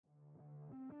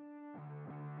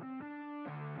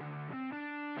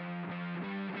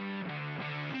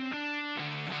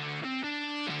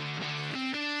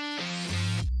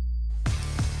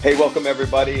Hey, welcome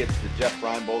everybody. It's the Jeff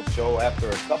Reinbold Show. After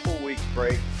a couple weeks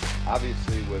break,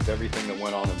 obviously with everything that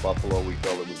went on in Buffalo, we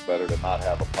felt it was better to not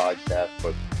have a podcast.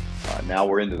 But now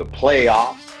we're into the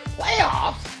playoffs.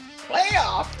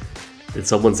 Playoffs. Did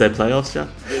someone say playoffs,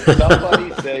 Jeff? Did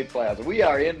somebody say playoffs? We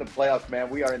are in the playoffs, man.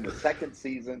 We are in the second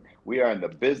season. We are in the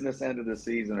business end of the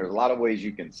season. There's a lot of ways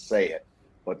you can say it,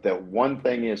 but the one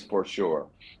thing is for sure: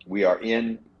 we are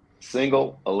in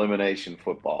single elimination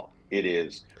football. It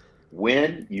is.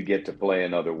 Win, you get to play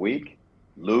another week.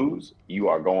 Lose, you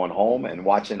are going home and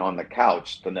watching on the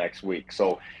couch the next week.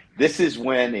 So this is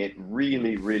when it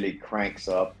really, really cranks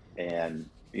up. And,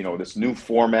 this new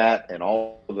format and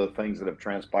all of the things that have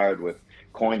transpired with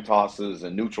coin tosses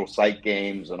and neutral site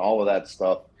games and all of that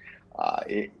stuff,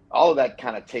 all of that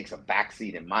kind of takes a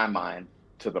backseat in my mind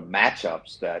to the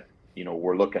matchups that,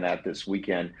 we're looking at this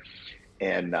weekend.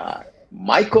 And,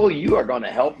 Michael, you are going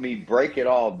to help me break it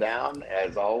all down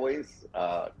as always.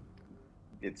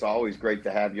 It's always great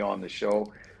to have you on the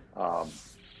show. How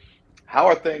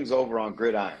are things over on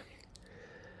Gridiron?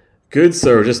 Good,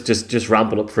 sir. Just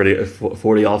ramping up for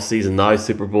the off season now.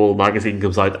 Super Bowl magazine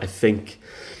comes out, I think,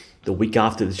 the week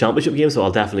after the championship game, so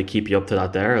I'll definitely keep you up to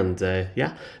that there. And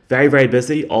yeah, very, very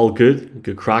busy. All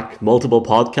good crack. Multiple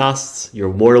podcasts.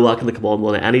 You're more than welcome to come on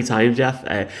one at any time, Jeff.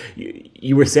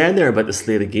 You were saying there about the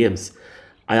slate of games.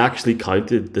 I actually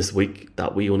counted this week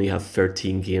that we only have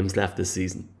 13 games left this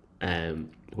season,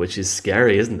 which is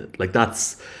scary, isn't it? Like,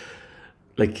 that's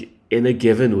like in a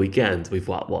given weekend, we've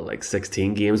like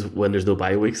 16 games when there's no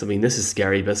bye weeks. I mean, this is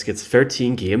scary biscuits.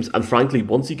 13 games, and frankly,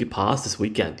 once you get past this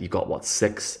weekend, you got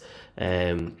six.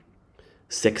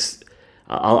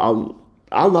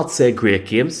 I'll not say great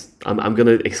games. I'm going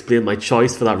to explain my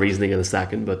choice for that reasoning in a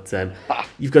second. But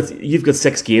you've got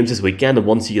 6 games this weekend, and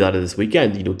once you get out of this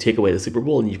weekend, take away the Super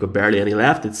Bowl, and you've got barely any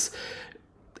left.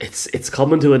 It's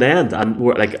coming to an end, and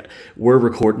we're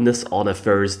recording this on a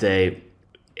Thursday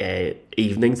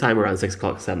evening time around 6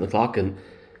 o'clock, 7 o'clock, and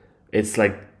it's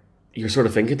like you're sort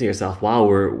of thinking to yourself, "Wow,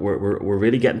 we're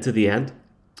really getting to the end."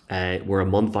 We're a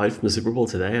month out from the Super Bowl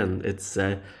today, and it's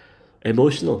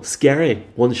emotional, scary,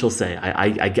 one shall say.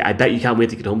 I bet you can't wait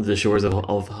to get home to the shores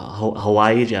of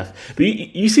Hawaii, Jeff. But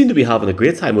you seem to be having a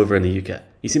great time over in the UK.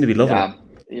 You seem to be loving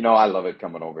it. I love it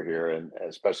coming over here, and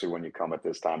especially when you come at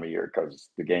this time of year, because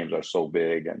the games are so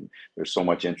big and there's so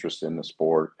much interest in the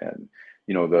sport. And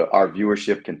our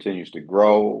viewership continues to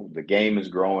grow. The game is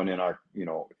growing in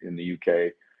in the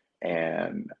UK,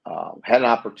 and had an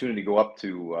opportunity to go up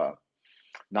to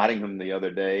Nottingham the other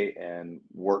day and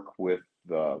work with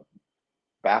the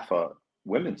BAFA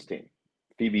women's team.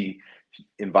 Phoebe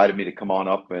invited me to come on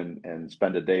up and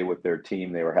spend a day with their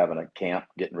team. They were having a camp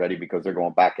getting ready because they're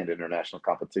going back into international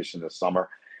competition this summer.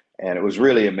 And it was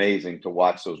really amazing to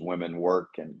watch those women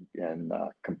work and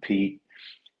compete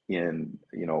in,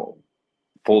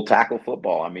 full tackle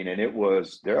football. I mean, and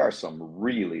there are some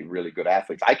really, really good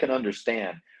athletes. I can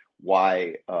understand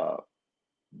why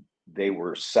they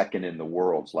were second in the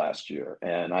worlds last year.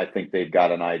 And I think they've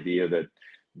got an idea that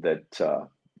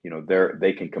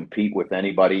they can compete with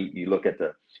anybody. You look at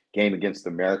the game against the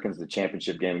Americans, the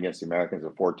championship game against the Americans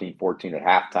at 14-14 at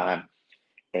halftime.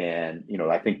 And,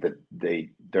 I think that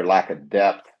their lack of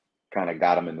depth kind of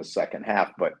got them in the second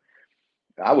half. But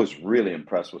I was really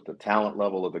impressed with the talent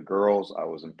level of the girls. I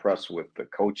was impressed with the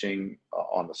coaching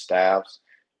on the staffs.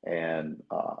 And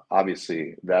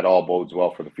obviously that all bodes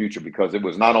well for the future, because it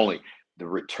was not only the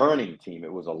returning team,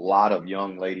 it was a lot of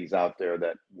young ladies out there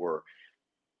that were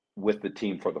with the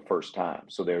team for the first time.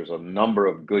 So there's a number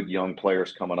of good young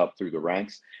players coming up through the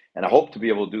ranks. And I hope to be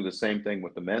able to do the same thing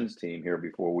with the men's team here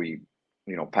before we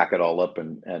pack it all up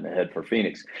and head for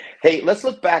Phoenix. Hey, let's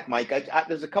look back, Mike.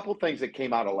 There's a couple of things that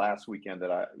came out of last weekend that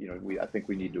I think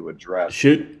we need to address.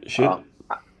 Shoot.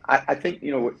 I think,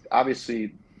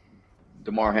 obviously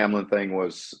Damar Hamlin thing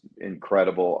was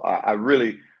incredible. I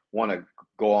really want to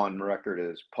go on record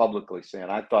as publicly saying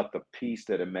I thought the piece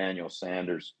that Emmanuel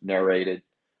Sanders narrated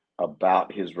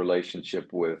about his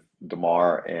relationship with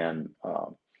Damar and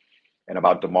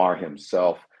about Damar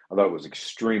himself, I thought it was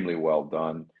extremely well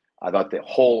done. I thought the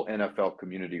whole NFL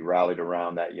community rallied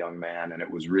around that young man, and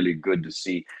it was really good to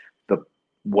see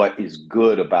what is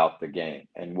good about the game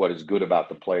and what is good about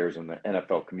the players in the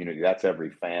NFL community. That's every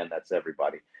fan, that's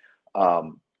everybody.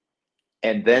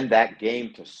 And then that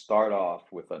game to start off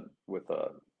with a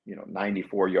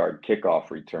 94-yard kickoff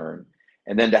return,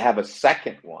 and then to have a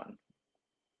second one,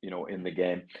 in the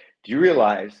game. Do you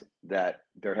realize that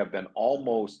there have been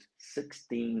almost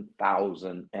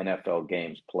 16,000 NFL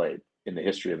games played in the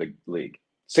history of the league?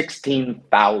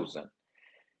 16,000.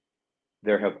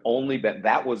 There have only been,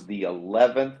 that was the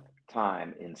 11th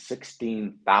time in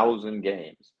 16,000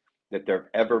 games that there have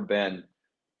ever been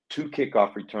two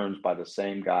kickoff returns by the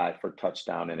same guy for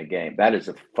touchdown in a game. That is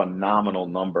a phenomenal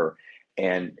number.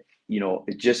 And,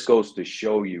 it just goes to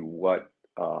show you what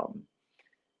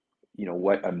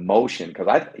emotion,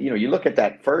 because you look at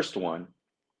that first one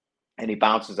and he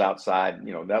bounces outside,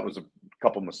 that was a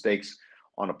couple mistakes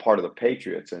on a part of the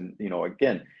Patriots. And,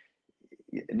 again,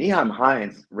 Nyheim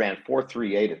Hines ran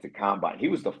 4.38 at the combine. He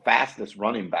was the fastest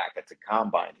running back at the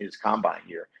combine, his combine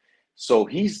year. So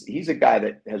he's a guy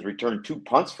that has returned 2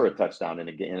 punts for a touchdown in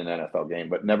an NFL game,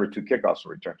 but never 2 kickoffs for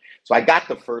return. So I got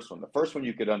the first one. The first one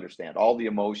you could understand, all the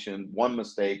emotion, one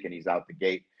mistake and he's out the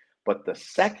gate. But the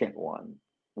second one,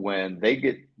 when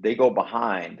they go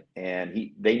behind and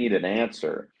they need an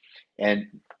answer, and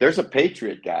there's a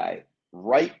Patriot guy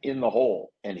right in the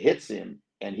hole and hits him,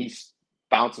 and he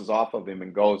bounces off of him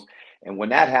and goes. And when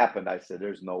that happened, I said,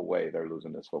 there's no way they're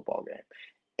losing this football game.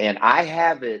 And I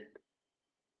have it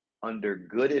under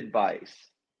good advice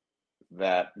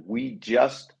that we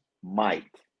just might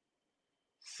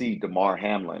see Damar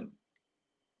Hamlin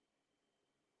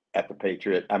at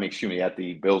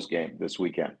the Bills game this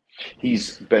weekend.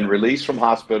 He's been released from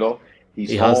hospital.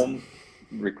 He's home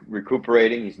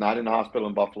recuperating. He's not in the hospital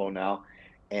in Buffalo now.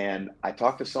 And I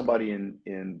talked to somebody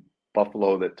in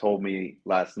Buffalo that told me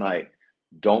last night,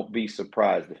 don't be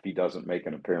surprised if he doesn't make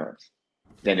an appearance.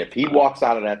 Then if he walks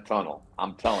out of that tunnel,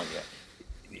 I'm telling you,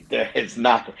 it's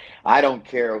not. I don't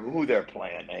care who they're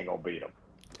playing, they ain't gonna beat them.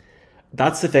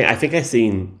 That's the thing. I think I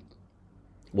seen,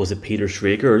 was it Peter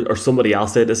Schrager or somebody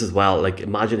else said this as well? Like,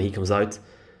 imagine he comes out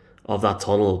of that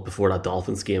tunnel before that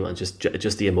Dolphins game and just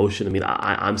the emotion. I mean,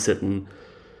 I'm sitting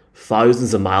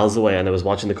thousands of miles away, and I was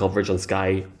watching the coverage on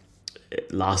Sky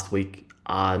last week,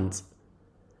 and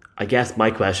I guess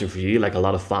my question for you, like a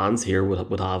lot of fans here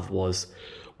would have, was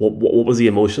what was the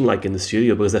emotion like in the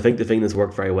studio? Because I think the thing that's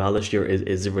worked very well this year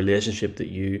is the relationship that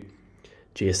you,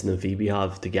 Jason and Phoebe,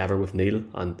 have together with Neil,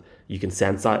 and you can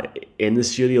sense that in the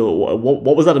studio.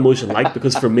 What was that emotion like?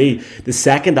 Because for me, the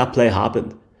second that play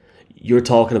happened, you're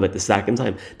talking about the second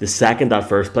time, the second that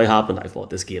first play happened, I thought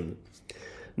this game,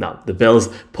 now the Bills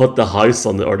put the house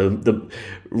on the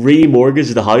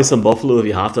remortgage the house on Buffalo if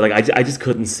you have to. Like, I just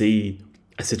couldn't see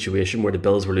a situation where the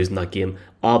Bills were losing that game,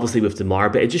 obviously with Damar,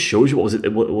 but it just shows you, was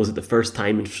it the first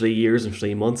time in 3 years and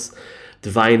 3 months,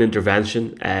 divine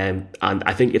intervention, and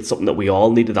I think it's something that we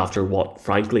all needed after what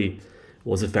frankly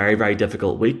was a very, very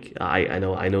difficult week. I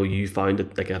know you found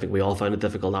it, like I think we all found it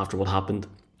difficult after what happened,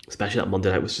 especially that Monday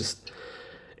night.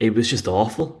 It was just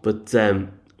awful. But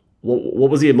what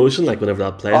was the emotion like whenever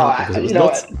that play happened? Because it was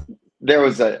nuts. There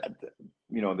was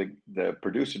the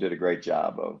producer did a great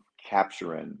job of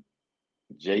capturing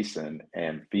Jason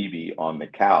and Phoebe on the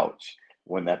couch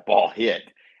when that ball hit,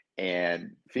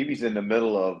 and Phoebe's in the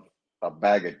middle of a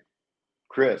bag of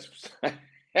crisps.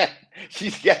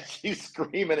 she's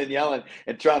screaming and yelling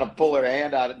and trying to pull her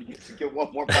hand out and get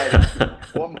one more bite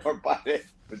of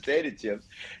potato chips.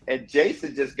 And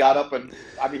Jason just got up and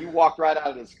he walked right out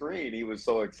of the screen. He was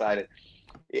so excited.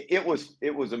 It was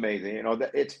amazing.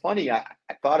 It's funny. I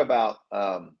thought about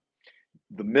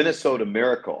the Minnesota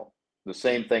Miracle. The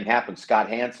same thing happened. Scott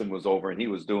Hansen was over and he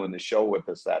was doing the show with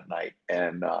us that night.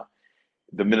 And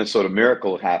the Minnesota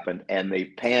Miracle happened, and they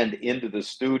panned into the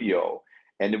studio,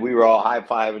 and we were all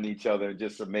high-fiving each other.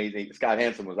 Just amazing. Scott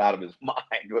Hansen was out of his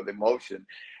mind with emotion.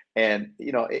 And,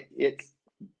 it's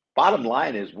bottom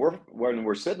line is when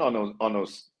we're sitting on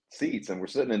those seats and we're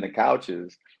sitting in the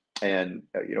couches, and,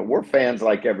 we're fans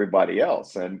like everybody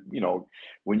else. And,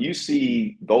 when you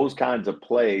see those kinds of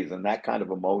plays and that kind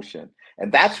of emotion,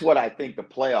 and that's what I think the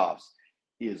playoffs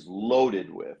is loaded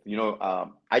with.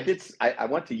 I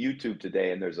went to YouTube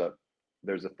today, and there's a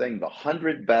thing, the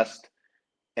 100 best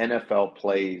NFL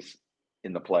plays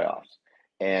in the playoffs.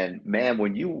 And man,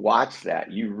 when you watch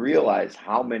that, you realize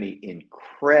how many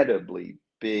incredibly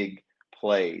big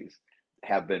plays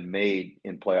have been made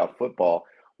in playoff football,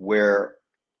 where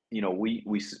we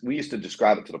used to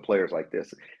describe it to the players like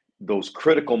this: those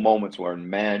critical moments where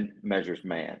man measures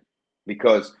man,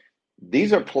 because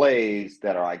these are plays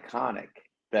that are iconic.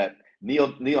 That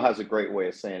Neil has a great way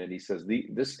of saying it. He says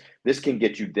this can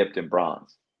get you dipped in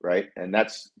bronze, right? And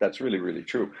that's really, really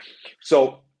true.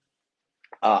 So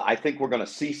I think we're going to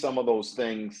see some of those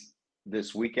things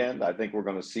this weekend. I think we're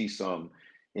going to see some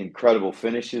incredible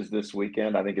finishes this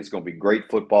weekend. I think it's going to be great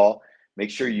football. Make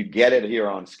sure you get it here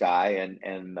on Sky,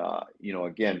 and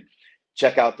again,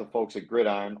 check out the folks at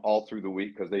Gridiron all through the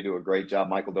week, because they do a great job.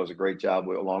 Michael does a great job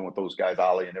along with those guys,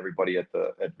 Ollie and everybody at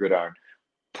Gridiron,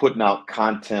 putting out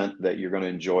content that you're going to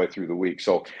enjoy through the week.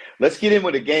 So let's get in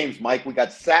with the games, Mike. We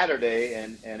got Saturday,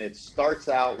 and it starts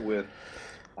out with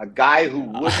a guy who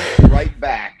wouldn't right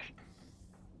back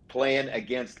playing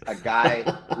against a guy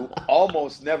who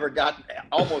almost never got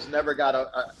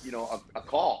a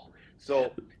call.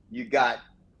 So you got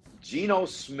Geno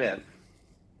Smith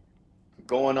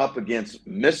going up against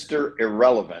Mr.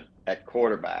 Irrelevant at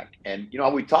quarterback. And,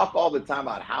 we talk all the time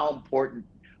about how important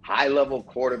high-level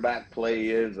quarterback play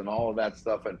is and all of that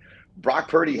stuff. And Brock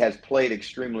Purdy has played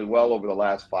extremely well over the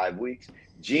last 5 weeks.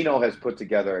 Geno has put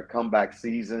together a comeback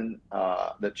season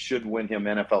that should win him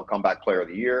NFL Comeback Player of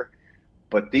the Year.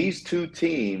 But these two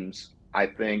teams, I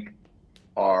think,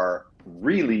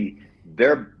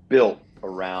 they're built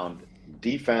around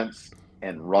defense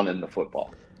and running the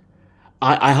football.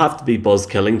 I have to be Buzz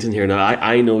Killington here now.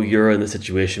 I know you're in the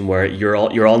situation where you're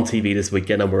on TV this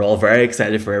weekend and we're all very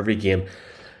excited for every game.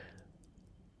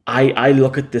 I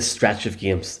look at this stretch of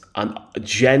games and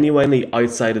genuinely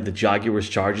outside of the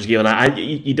Jaguars-Chargers game, and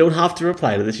you don't have to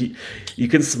reply to this. You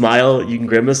can smile, you can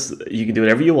grimace, you can do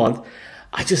whatever you want.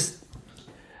 I just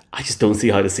don't see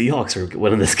how the Seahawks are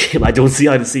winning this game. I don't see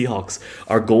how the Seahawks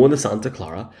are going to Santa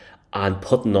Clara and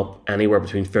putting up anywhere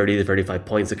between 30 to 35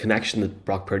 points. The connection that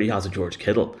Brock Purdy has with George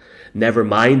Kittle. Never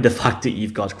mind the fact that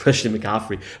you've got Christian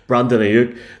McCaffrey, Brandon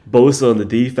Ayuk, Bosa on the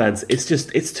defense.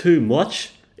 It's too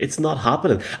much. It's not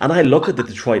happening. And I look at the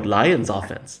Detroit Lions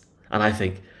offense and I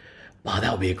think, wow,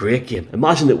 that would be a great game.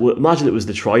 Imagine it was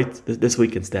Detroit this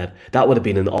week instead. That would have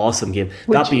been an awesome game.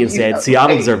 That being said,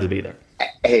 Seattle deserved to be there.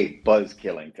 Hey, Buzz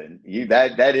Killington.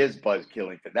 That is Buzz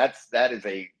Killington. That is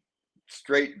a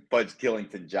straight Buzz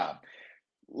Killington job.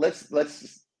 Let's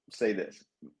say this.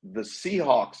 The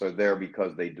Seahawks are there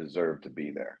because they deserve to be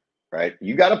there, right?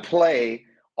 You got to play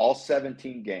all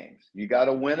 17 games. You got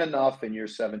to win enough in your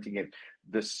 17 games.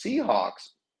 The Seahawks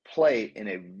play in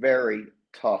a very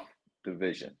tough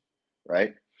division,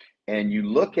 right? And you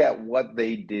look at what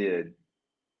they did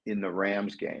in the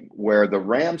Rams game, where the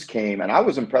Rams came, and I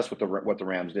was impressed with what the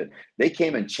Rams did. They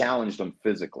came and challenged them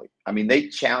physically. They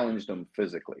challenged them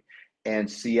physically. And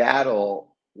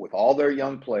Seattle, with all their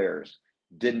young players,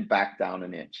 didn't back down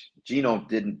an inch. Geno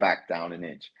didn't back down an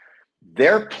inch.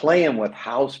 They're playing with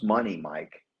house money,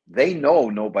 Mike. They know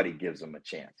nobody gives them a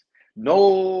chance.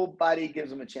 Nobody gives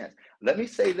them a chance. Let me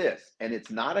say this, and it's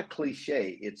not a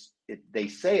cliche. They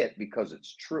say it because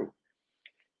it's true.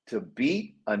 To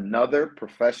beat another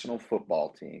professional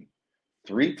football team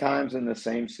 3 times in the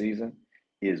same season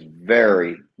is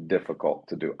very difficult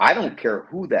to do. I don't care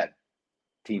who that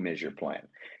team is you're playing.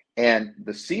 And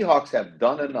the Seahawks have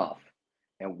done enough,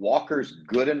 and Walker's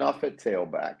good enough at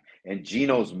tailback, and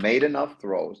Geno's made enough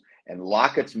throws, and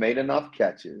Lockett's made enough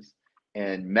catches,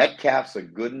 and Metcalf's a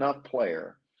good enough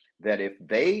player that if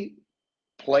they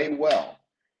play well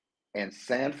and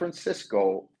San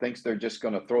Francisco thinks they're just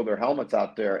going to throw their helmets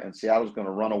out there and Seattle's going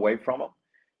to run away from them,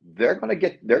 they're going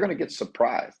to get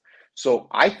surprised. So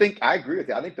I agree with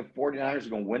you. I think the 49ers are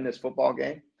going to win this football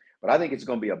game, but I think it's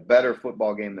going to be a better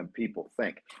football game than people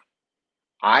think.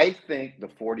 I think the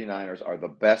 49ers are the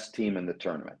best team in the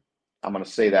tournament. I'm going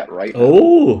to say that right now.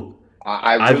 Oh,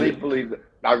 I really believe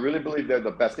they're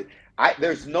the best.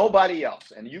 There's nobody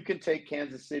else. And you can take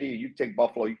Kansas City, you take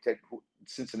Buffalo, you take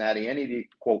Cincinnati, any of the,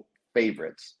 quote,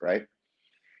 favorites, right?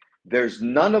 There's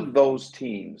none of those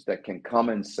teams that can come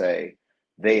and say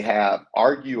they have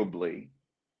arguably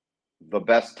the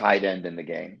best tight end in the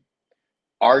game.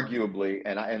 Arguably,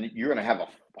 and you're going to have a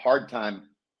hard time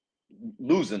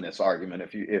losing this argument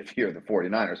if you're the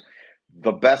 49ers,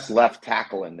 the best left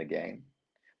tackle in the game,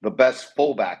 the best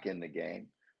fullback in the game,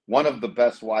 one of the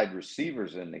best wide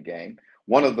receivers in the game,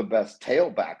 one of the best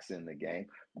tailbacks in the game,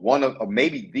 one of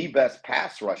maybe the best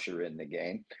pass rusher in the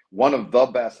game, one of the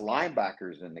best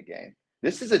linebackers in the game.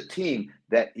 This is a team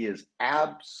that is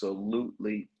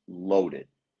absolutely loaded.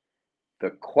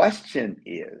 The question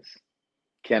is,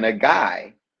 can a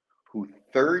guy who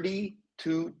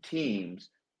 32 teams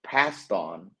passed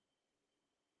on,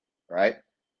 right?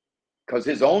 Because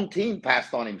his own team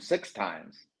passed on him 6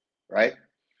 times, right?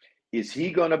 Is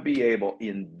he going to be able,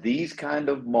 in these kind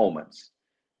of moments,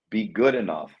 be good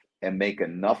enough and make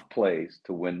enough plays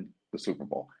to win the Super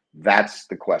Bowl? That's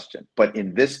the question. But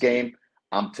in this game,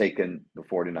 I'm taking the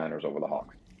 49ers over the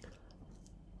Hawks.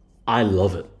 I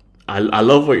love it. I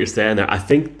love what you're saying there. I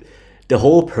think the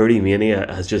whole Purdy mania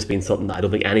has just been something that I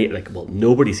don't think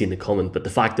nobody's seen it coming. But the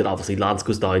fact that obviously Lance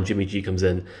goes down, Jimmy G comes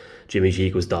in, Jimmy G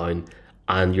goes down,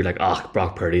 and you're like,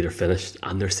 Brock Purdy, they're finished.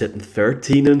 And they're sitting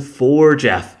 13-4,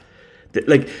 Jeff.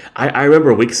 I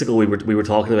remember weeks ago we were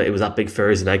talking about, it was that big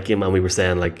Thursday night game, and we were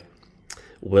saying, like,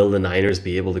 will the Niners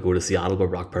be able to go to Seattle with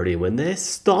Brock Purdy and win? They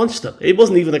staunched them. It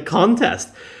wasn't even a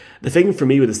contest. The thing for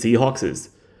me with the Seahawks is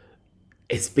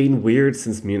it's been weird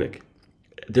since Munich.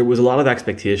 There was a lot of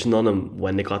expectation on them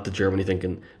when they got to Germany,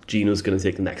 thinking Gino's going to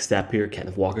take the next step here,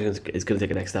 Kenneth Walker is going to take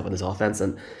the next step in his offense,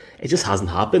 and it just hasn't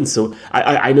happened. So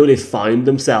I know they've found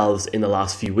themselves in the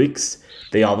last few weeks.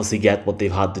 They obviously get what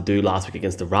they've had to do last week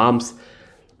against the Rams,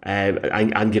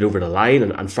 and get over the line.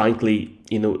 And frankly,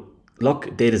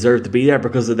 look, they deserve to be there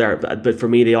because of their. But for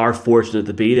me, they are fortunate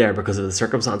to be there because of the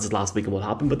circumstances last week and what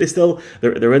happened. But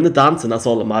they're in the dance, and that's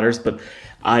all that matters. But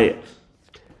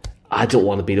I don't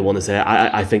want to be the one to say it.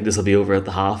 I think this will be over at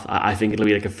the half. I think it'll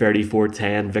be like a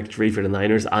 34-10 victory for the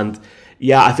Niners. And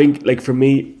yeah, I think, like, for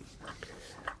me,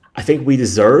 I think we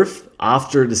deserve,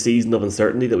 after the season of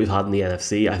uncertainty that we've had in the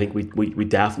NFC, I think we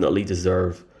definitely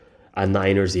deserve a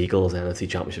Niners-Eagles NFC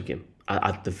Championship game.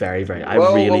 At the very, very, I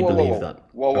really believe that.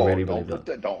 I really believe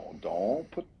that. Don't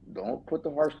put the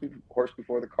horse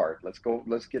before the cart. Let's go.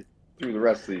 Let's get through the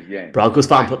rest of these games. Broncos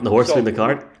fan putting the horse between the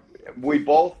cart. We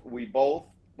both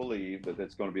believe that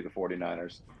it's going to be the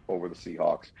 49ers over the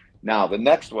Seahawks. Now, the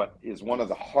next one is one of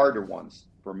the harder ones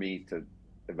for me to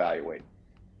evaluate,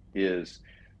 is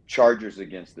Chargers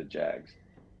against the Jags,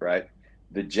 right?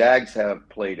 The Jags have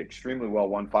played extremely well,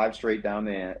 won 5 straight down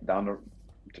to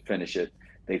finish it.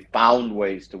 They found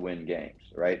ways to win games,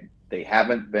 right? They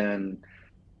haven't been,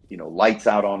 lights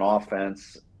out on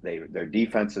offense. Their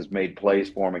defense has made plays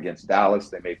for them against Dallas.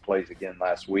 They made plays again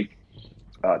last week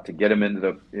to get them into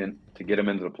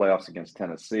the playoffs against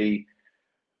Tennessee.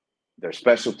 Their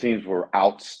special teams were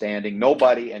outstanding.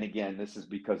 Nobody, and again, this is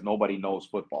because nobody knows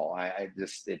football. It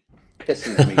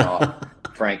pisses me off,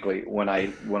 frankly, when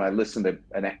I listen to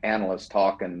an analyst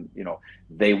talk and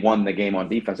they won the game on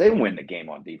defense. They didn't win the game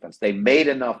on defense. They made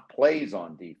enough plays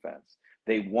on defense.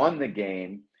 They won the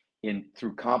game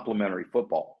through complementary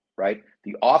football, right?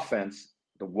 The offense,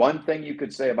 the one thing you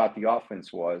could say about the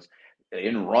offense was they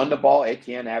didn't run the ball.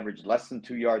 Etienne averaged less than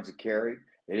 2 yards a carry.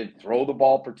 They didn't throw the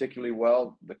ball particularly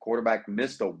well. The quarterback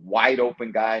missed a wide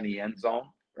open guy in the end zone,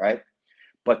 right?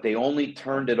 But they only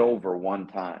turned it over one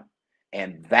time.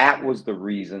 And that was the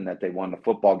reason that they won the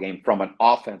football game from an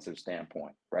offensive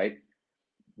standpoint, right?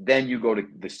 Then you go to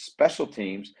the special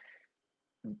teams.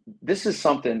 This is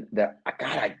something that,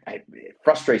 it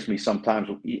frustrates me sometimes,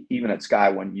 even at Sky,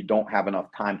 when you don't have enough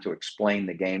time to explain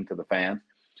the game to the fans.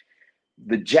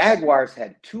 The Jaguars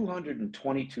had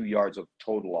 222 yards of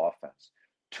total offense.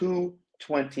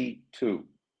 222,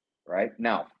 right?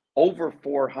 Now, over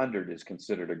 400 is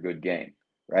considered a good game,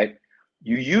 right?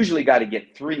 You usually got to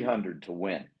get 300 to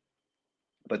win.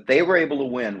 But they were able to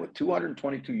win with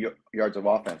 222 yards of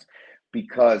offense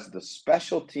because the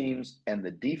special teams and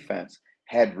the defense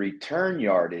had return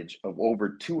yardage of over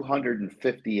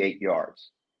 258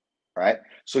 yards, right?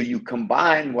 So you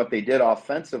combine what they did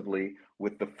offensively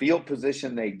with the field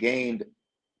position they gained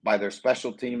by their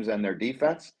special teams and their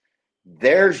defense.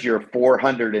 There's your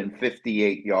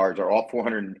 458 yards, or all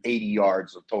 480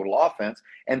 yards of total offense,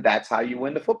 and that's how you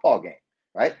win the football game,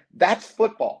 right? That's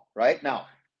football, right? Now,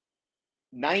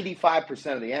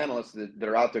 95% of the analysts that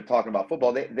are out there talking about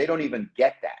football, they don't even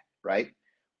get that, right?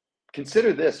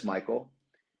 Consider this, Michael.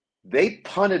 They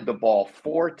punted the ball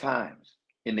 4 times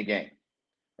in the game,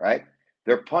 right?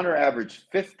 Their punter averaged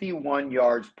 51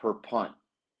 yards per punt,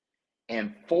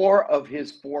 and 4 of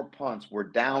his 4 punts were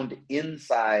downed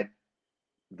inside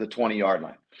the 20-yard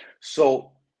line.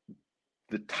 So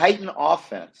the Titan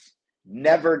offense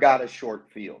never got a short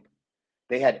field.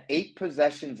 They had 8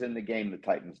 possessions in the game, the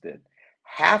Titans did.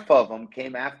 Half of them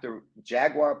came after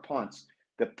Jaguar punts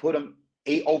that put them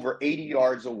over 80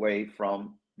 yards away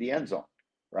from the end zone,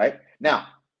 right? Now,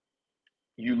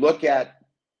 you look at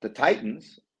the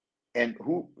Titans, and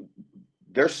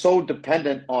they're so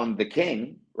dependent on the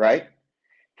King, right?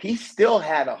 He still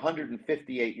had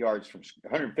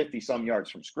 150 some yards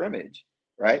from scrimmage,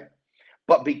 right?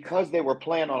 But because they were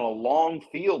playing on a long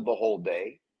field the whole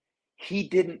day, they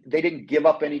didn't give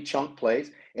up any chunk plays,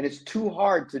 and it's too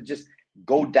hard to just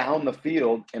go down the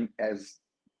field and, as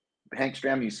Hank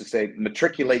Stram used to say,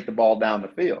 matriculate the ball down the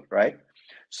field, right?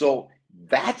 So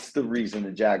that's the reason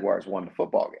the Jaguars won the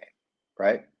football game,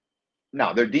 right?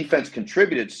 Now, their defense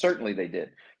contributed. Certainly they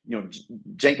did.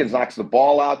 Jenkins knocks the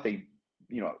ball out.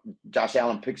 Josh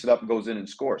Allen picks it up and goes in and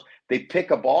scores. They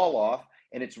pick a ball off,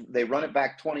 and they run it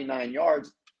back 29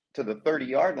 yards to the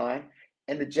 30-yard line,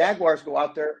 and the Jaguars go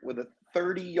out there with a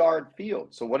 30-yard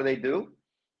field. So what do?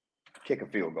 Kick a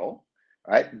field goal,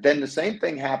 right? Then the same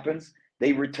thing happens.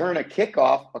 They return a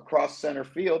kickoff across center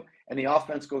field, and the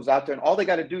offense goes out there, and all they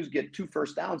got to do is get 2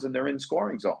 first downs, and they're in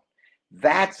scoring zone.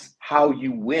 That's how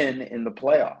you win in the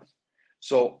playoffs.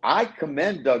 So I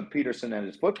commend Doug Peterson and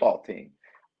his football team.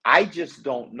 I just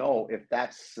don't know if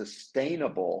that's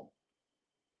sustainable,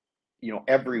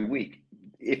 every week.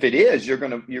 If it is, you're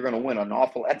gonna win an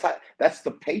awful. That's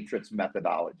the Patriots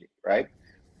methodology, right?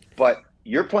 But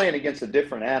you're playing against a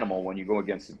different animal when you go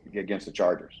against the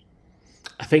Chargers.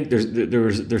 I think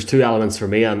there's two elements for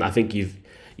me, and I think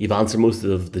you've answered most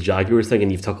of the Jaguars thing,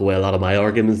 and you've took away a lot of my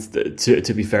arguments.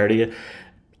 To be fair to you,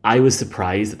 I was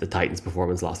surprised at the Titans'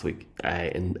 performance last week,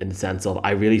 in the sense of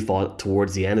I really thought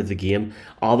towards the end of the game,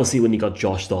 obviously when you got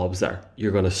Josh Dobbs there,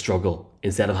 you're going to struggle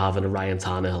instead of having a Ryan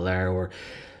Tannehill there or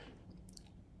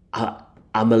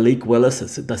a Malik Willis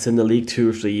that's in the league 2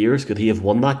 or 3 years. Could he have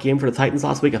won that game for the Titans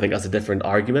last week? I think that's a different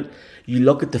argument. You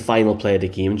look at the final play of the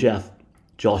game, Jeff.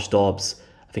 Josh Dobbs,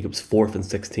 I think it was 4th and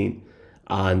 16,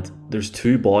 and there's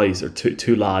two boys or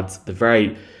two lads, the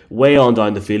very way on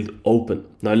down the field, open.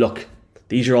 Now look,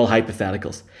 these are all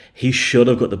hypotheticals. He should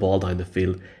have got the ball down the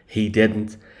field. He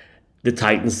didn't. The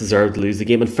Titans deserved to lose the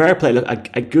game. And fair play, look,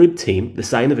 a good team, the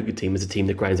sign of a good team is a team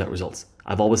that grinds out results.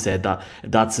 I've always said that.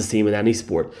 That's the same in any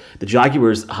sport. The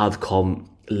Jaguars have come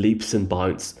leaps and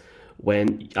bounds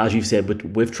when, as you've said,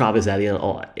 with Travis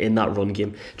Etienne in that run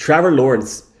game. Trevor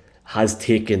Lawrence has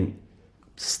taken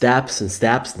steps and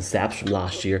steps and steps from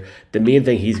last year. The main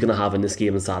thing he's going to have in this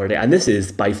game on Saturday, and this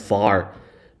is by far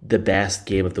the best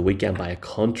game of the weekend by a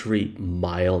country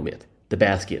mile, mate. The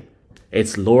best game.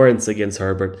 It's Lawrence against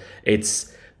Herbert.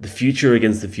 It's the future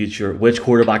against the future. Which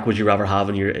quarterback would you rather have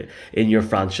in your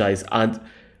franchise? And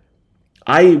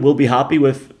I will be happy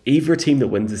with either team that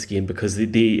wins this game, because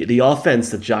the offense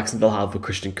that Jacksonville have with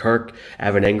Christian Kirk,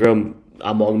 Evan Ingram,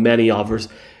 among many others,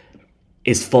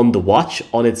 is fun to watch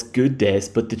on its good days.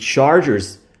 But the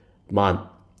Chargers, man,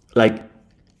 like,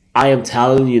 I am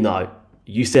telling you now,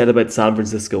 you said about San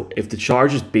Francisco, if the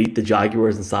Chargers beat the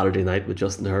Jaguars on Saturday night with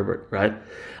Justin Herbert, right,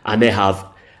 and they have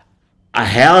a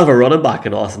hell of a running back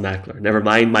in Austin Eckler, never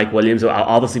mind Mike Williams.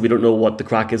 Obviously, we don't know what the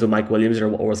crack is with Mike Williams or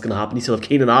what's going to happen. You still have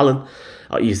Keenan Allen.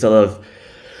 You still have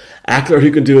Eckler,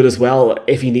 who can do it as well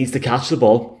if he needs to catch the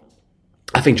ball.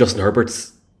 I think Justin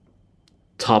Herbert's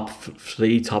top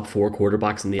 3, top 4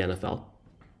 quarterbacks in the NFL,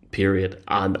 period.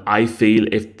 And I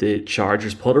feel if the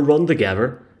Chargers put a run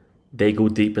together, they go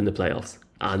deep in the playoffs.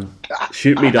 And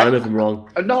shoot me down if I'm wrong.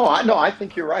 No, I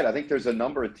think you're right. I think there's a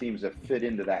number of teams that fit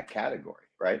into that category,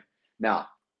 right? Now,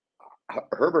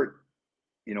 Herbert,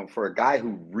 for a guy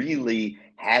who really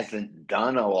hasn't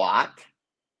done a lot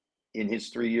in his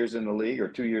 3 years in the league, or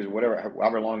 2 years, whatever,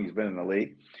 however long he's been in the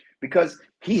league, because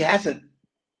he hasn't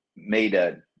made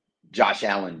a Josh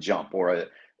Allen jump or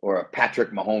a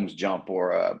Patrick Mahomes jump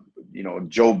or a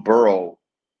Joe Burrow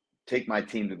take my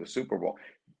team to the Super Bowl.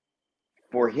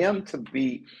 For him to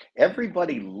be,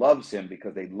 everybody loves him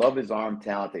because they love his arm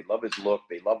talent, they love his look,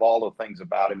 they love all the things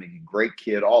about him. He's a great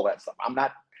kid, all that stuff. I'm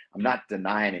not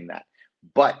denying that.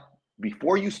 But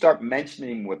before you start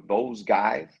mentioning with those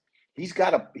guys, he's got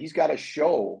to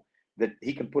show that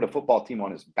he can put a football team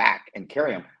on his back and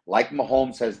carry him, like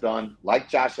Mahomes has done, like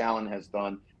Josh Allen has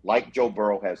done, like Joe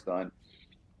Burrow has done.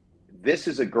 This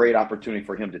is a great opportunity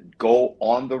for him to go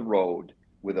on the road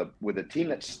with a team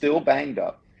that's still banged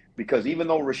up. Because even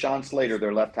though Rashawn Slater,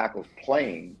 their left tackle, is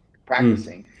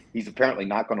practicing, he's apparently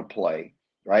not going to play,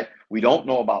 right? We don't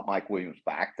know about Mike Williams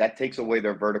back. That takes away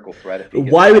their vertical threat.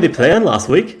 Why were they playing last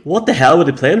week? What the hell were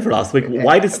they playing for last week?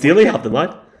 Why did Staley have them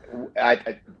out?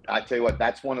 I tell you what,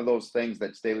 that's one of those things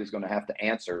that Staley's going to have to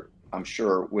answer, I'm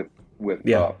sure, with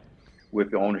the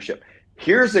ownership.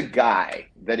 Here's a guy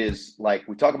that is, like,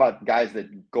 we talk about guys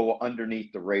that go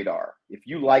underneath the radar. If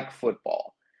you like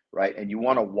football, right, and you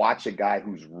want to watch a guy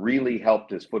who's really helped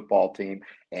his football team,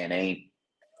 and ain't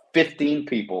 15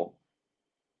 people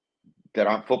that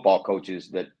aren't football coaches,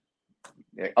 that,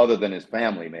 other than his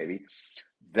family maybe,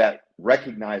 that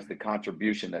recognize the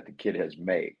contribution that the kid has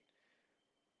made.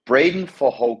 Braden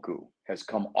Fajoku has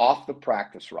come off the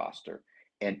practice roster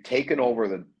and taken over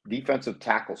the defensive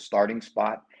tackle starting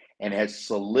spot and has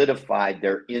solidified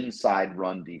their inside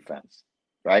run defense.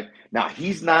 Right now,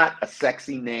 he's not a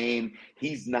sexy name.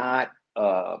 He's not,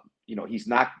 he's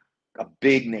not a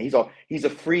big name. He's a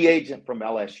free agent from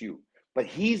LSU, but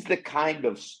he's the kind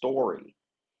of story.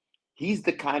 He's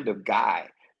the kind of guy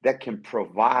that can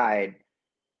provide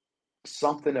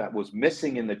something that was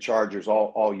missing in the Chargers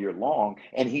all year long,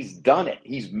 and he's done it.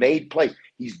 He's made plays.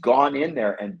 He's gone in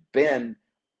there and been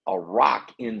a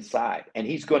rock inside, and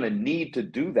he's going to need to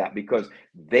do that because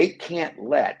they can't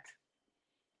let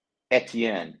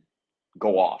Etienne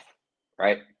go off,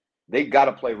 right? They've got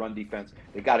to play run defense.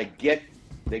 They got to get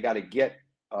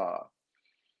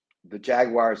the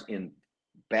Jaguars in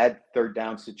bad third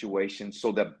down situations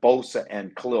so that Bosa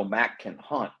and Khalil Mack can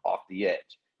hunt off the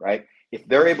edge, right? If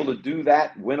they're able to do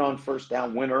that, win on first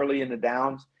down, win early in the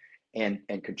downs, and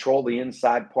control the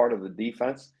inside part of the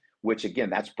defense, which again,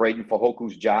 that's Braden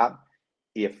Fajoku's job.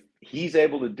 If he's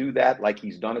able to do that like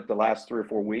he's done it the last 3 or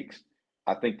 4 weeks,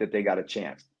 I think that they got a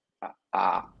chance.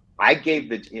 I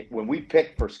gave when we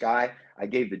picked for Sky, I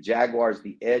gave the Jaguars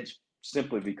the edge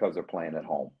simply because they're playing at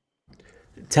home.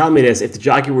 Tell me this: if the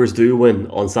Jaguars do win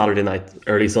on Saturday night,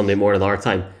 early Sunday morning our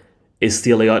time, is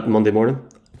Steely out Monday morning?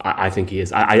 I think he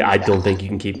is. I don't think you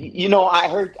can keep. I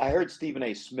heard Stephen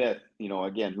A. Smith.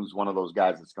 Again, who's one of those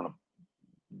guys that's going to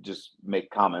just make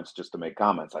comments just to make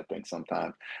comments. I think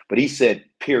sometimes, but he said,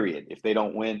 "Period. If they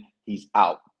don't win, he's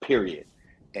out. Period."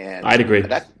 And I'd agree.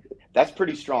 That's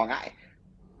pretty strong.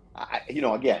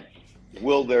 Again,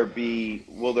 will there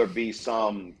be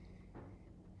some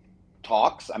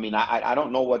talks? I mean, I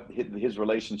don't know what his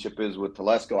relationship is with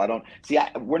Telesco.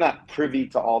 We're not privy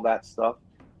to all that stuff.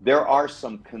 There are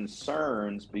some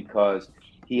concerns because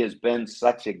he has been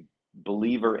such a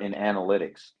believer in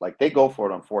analytics. Like, they go for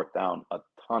it on fourth down a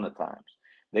ton of times.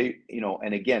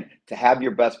 And again, to have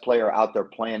your best player out there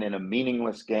playing in a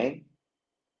meaningless game,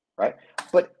 right?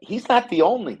 But he's not the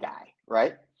only guy,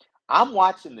 right? I'm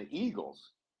watching the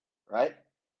Eagles, right?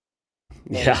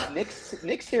 And yeah. Nick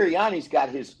Sirianni's got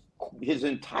his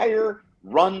entire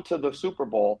run to the Super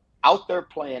Bowl out there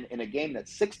playing in a game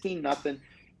that's 16-0,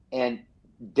 and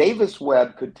Davis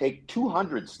Webb could take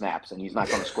 200 snaps and he's not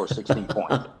going to score 16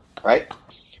 points, right?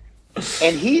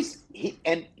 And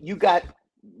and you got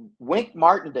Wink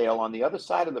Martindale on the other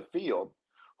side of the field,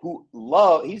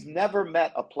 he's never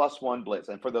met a +1 blitz.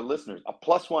 And for the listeners, a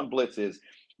 +1 blitz is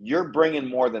you're bringing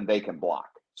more than they can block.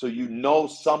 So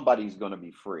somebody's going to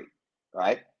be free,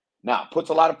 right? Now, it puts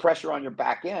a lot of pressure on your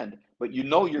back end, but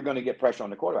you're going to get pressure on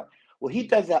the quarterback. Well, he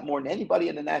does that more than anybody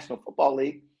in the National Football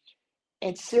League.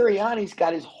 And Sirianni's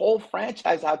got his whole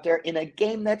franchise out there in a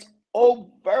game that's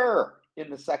over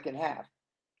in the second half,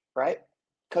 right?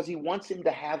 Because he wants him to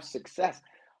have success.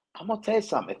 I'm going to tell you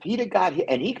something. If he'd have got hit,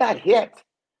 and he got hit,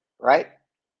 right?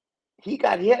 He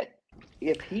got hit.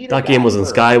 That game was in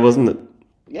Sky, wasn't it?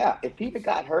 Yeah. If he'd have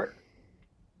got hurt,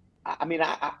 I mean,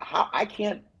 I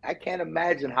can't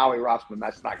imagine Howie Roseman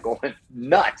that's not going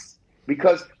nuts,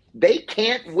 because they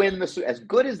can't win as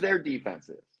good as their defense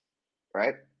is,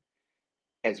 right?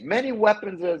 As many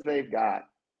weapons as they've got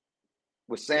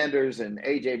with Sanders and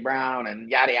A.J. Brown and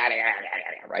yada, yada, yada,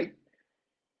 yada, right?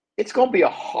 It's going to be a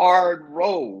hard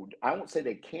road. I won't say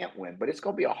they can't win, but it's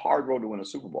going to be a hard road to win a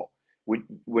Super Bowl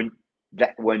when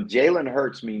Jalen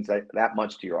Hurts means that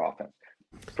much to your offense.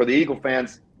 For the Eagle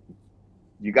fans,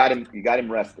 you got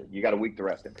him rested. You got a week to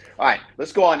rest him. All right,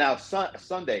 let's go on now.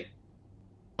 Sunday.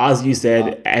 As you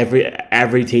said,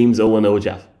 every team's 0-0,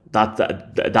 Jeff.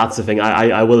 That's the thing.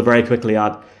 I will very quickly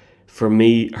add, for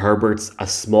me, Herbert's a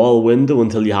small window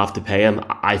until you have to pay him.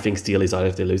 I think Steely's out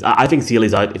if they lose. I think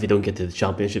Steely's out if you don't get to the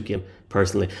championship game,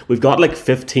 personally. We've got like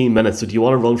 15 minutes, so do you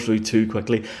want to run through too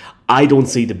quickly? I don't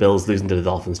see the Bills losing to the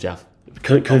Dolphins, Jeff.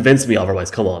 Convince me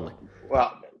otherwise. Come on.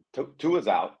 Well, Tua's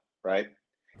out, right?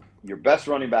 Your best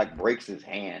running back breaks his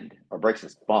hand or breaks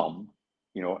his thumb,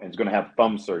 and is going to have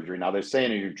thumb surgery. Now, they're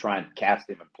saying you're trying to cast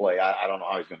him and play. I don't know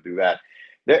how he's going to do that.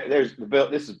 There's the Bill.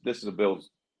 This is a Bills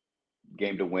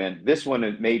game to win. This one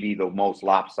is maybe the most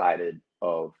lopsided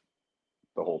of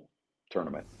the whole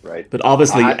tournament, right? But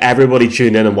obviously, everybody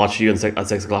tune in and watch you at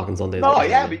 6 o'clock on Sunday. No,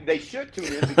 yeah, they should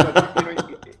tune in because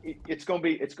it's going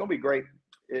to be great.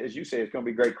 As you say, it's going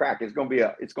to be great crack. It's going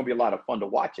to be a lot of fun to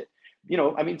watch it.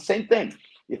 I mean, same thing.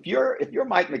 If you're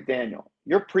Mike McDaniel,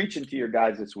 you're preaching to your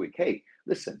guys this week. Hey,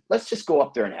 listen, let's just go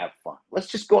up there and have fun. Let's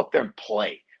just go up there and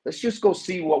play. Let's just go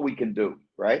see what we can do,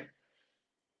 right?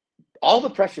 All the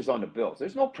pressure's on the Bills.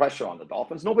 There's no pressure on the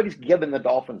Dolphins. Nobody's giving the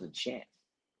Dolphins a chance,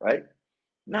 right?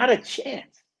 Not a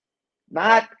chance.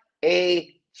 Not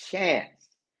a chance.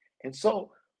 And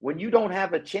so when you don't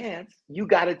have a chance, you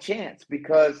got a chance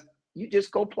because you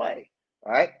just go play,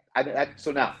 all right?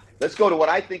 So now, let's go to what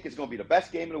I think is going to be the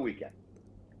best game of the weekend.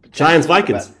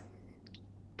 Giants-Vikings.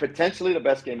 Potentially the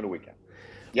best game of the weekend.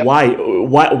 Yep.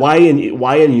 Why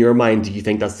in your mind do you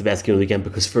think that's the best game of the weekend?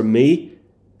 Because for me,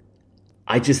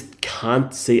 I just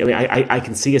can't see. I mean, I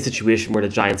can see a situation where the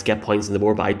Giants get points on the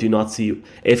board, but I do not see,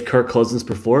 if Kirk Cousins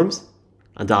performs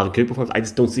and Dalvin Cook performs, I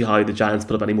just don't see how the Giants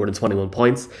put up any more than 21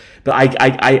 points. But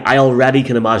I already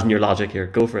can imagine your logic here.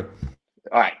 Go for it.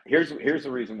 All right, here's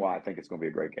the reason why I think it's going to be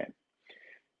a great game.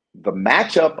 The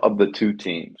matchup of the two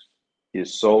teams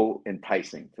is so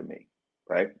enticing to me,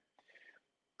 right?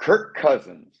 Kirk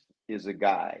Cousins is a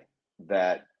guy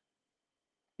that,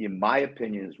 in my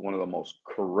opinion, is one of the most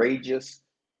courageous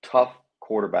tough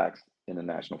quarterbacks in the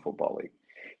National Football League.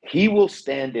 He will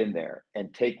stand in there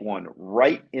and take one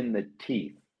right in the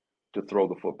teeth to throw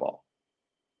the football.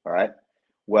 All right.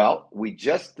 Well, we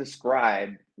just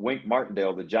described Wink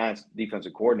Martindale, the Giants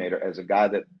defensive coordinator, as a guy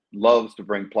that loves to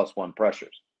bring +1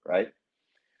 pressures, right?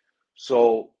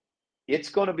 So it's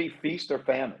going to be feast or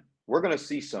famine. We're going to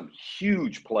see some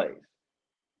huge plays.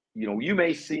 You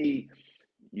may see,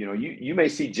 you may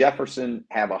see Jefferson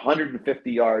have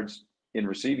 150 yards in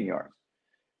receiving yards,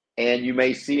 and you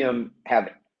may see him have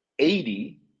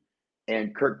 80,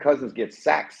 and Kirk Cousins gets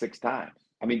sacked 6 times.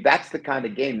 I mean, that's the kind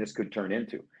of game this could turn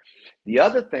into. The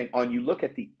other thing, you look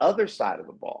at the other side of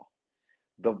the ball,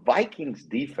 the Vikings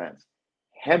defense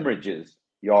hemorrhages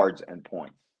yards and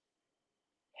points.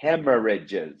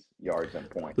 Hemorrhages yards and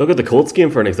points. Look at the Colts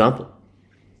game for an example.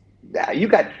 Yeah, you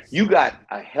got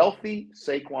a healthy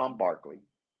Saquon Barkley,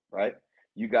 right?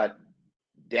 You got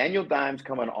Daniel Dimes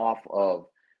coming off of,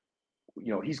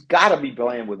 he's got to be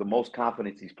playing with the most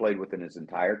confidence he's played with in his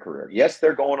entire career. Yes,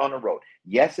 they're going on the road.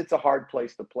 Yes, it's a hard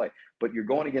place to play, but you're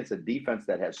going against a defense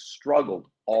that has struggled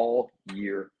all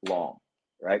year long,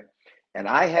 right? And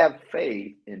I have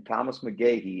faith in Thomas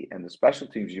McGahee and the special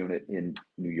teams unit in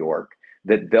New York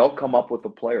that they'll come up with a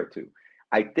play or two.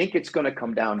 I think it's going to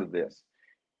come down to this.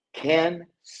 Can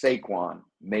Saquon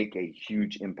make a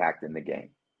huge impact in the game,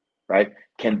 right?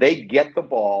 Can they get the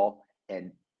ball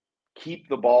and keep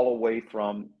the ball away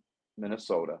from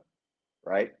Minnesota,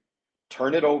 right?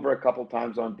 Turn it over a couple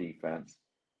times on defense.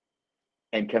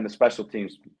 And can the special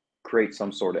teams create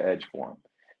some sort of edge for them?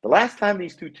 The last time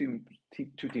these two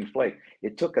teams played,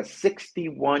 it took a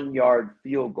 61-yard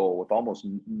field goal with almost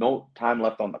no time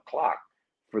left on the clock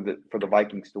for the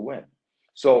Vikings to win.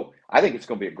 So I think it's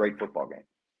going to be a great football game.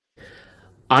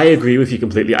 I agree with you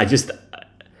completely.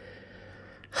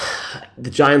 The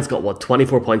Giants got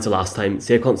 24 points the last time.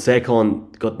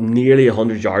 Saquon got nearly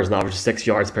 100 yards and average 6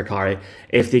 yards per carry.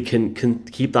 If they can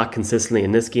keep that consistently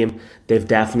in this game, they've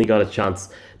definitely got a chance.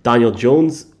 Daniel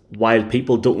Jones, while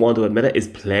people don't want to admit it, is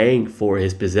playing for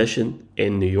his position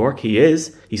in New York.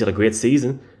 He's had a great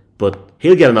season, but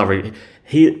he'll get another.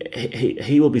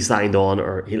 He will be signed on,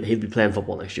 or he'll be playing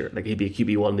football next year. Like, he'll be a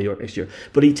QB1 in New York next year,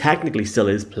 but he technically still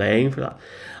is playing for that.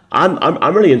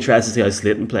 I'm really interested to see how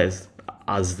Slayton plays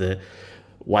as the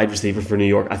wide receiver for New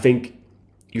York. I think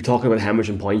you're talking about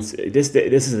hemorrhaging points. This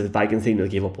is a Vikings team that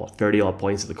gave up 30 odd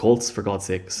points to the Colts, for God's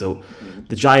sake. So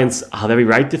the Giants have every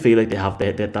right to feel like they have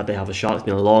a shot. It's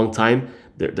been a long time.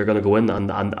 They're going to go in and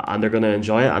they're going to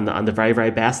enjoy it, and the very,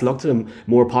 very best luck to them.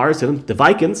 More power to them. The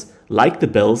Vikings, like the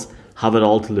Bills, have it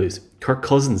all to lose. Kirk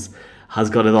Cousins has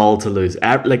got it all to lose.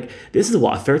 This is a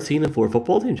 13-4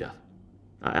 football team, Jeff.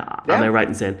 Am I right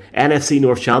in saying NFC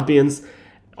North champions,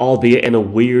 albeit in a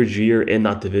weird year in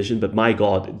that division? But my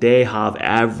God, they have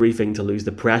everything to lose.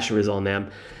 The pressure is on them,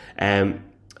 and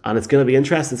it's going to be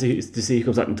interesting to see who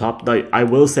comes out on top. Now, I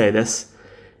will say this: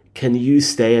 can you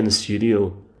stay in the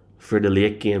studio for the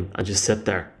late game and just sit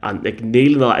there and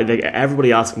Neil and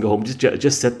everybody else can go home?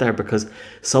 Just sit there, because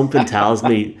something tells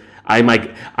me I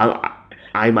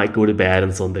might go to bed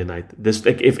on Sunday night.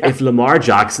 If Lamar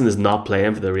Jackson is not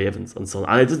playing for the Ravens on Sunday,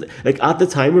 and at the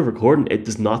time of recording, it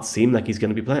does not seem like he's going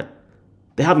to be playing.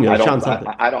 They haven't got a chance.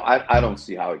 I don't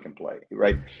see how he can play.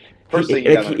 Right? First thing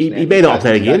he may not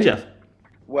play again, Jeff.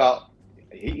 Well,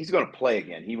 he's going to play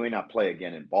again. He may not play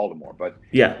again in Baltimore, but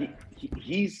yeah,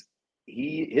 his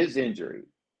injury,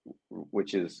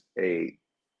 which is a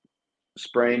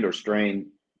sprained or strained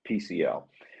PCL.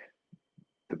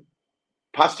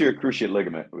 Posterior cruciate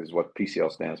ligament is what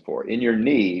PCL stands for. In your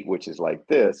knee, which is like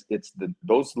this,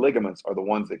 those ligaments are the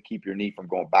ones that keep your knee from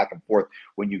going back and forth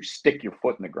when you stick your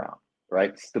foot in the ground,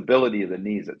 right? Stability of the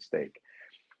knee is at stake.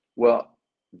 Well,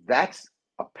 that's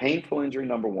a painful injury,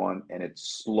 number one, and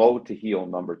it's slow to heal,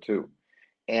 number two.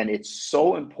 And it's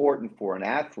so important for an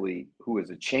athlete who is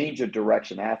a change of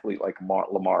direction athlete like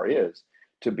Lamar is,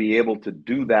 to be able to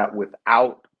do that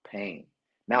without pain.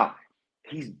 Now,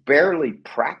 he's barely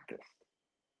practiced,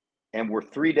 and we're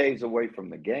 3 days away from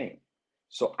the game.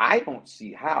 So I don't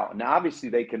see how. Now, obviously,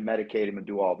 they can medicate him and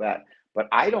do all that, but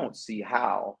I don't see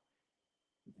how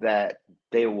that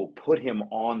they will put him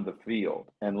on the field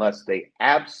unless they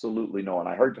absolutely know. And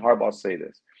I heard Harbaugh say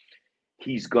this.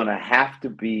 He's going to have to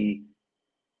be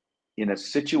in a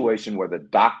situation where the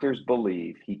doctors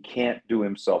believe he can't do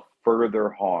himself further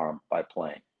harm by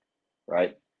playing,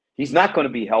 right? He's not going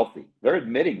to be healthy. They're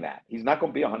admitting that. He's not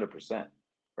going to be 100%,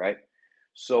 right?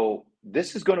 So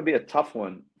this is going to be a tough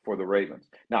one for the Ravens.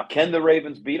 Now, can the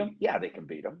Ravens beat them? Yeah, they can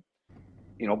beat them.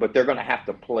 But they're going to have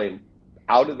to play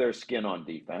out of their skin on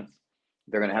defense.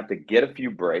 They're going to have to get a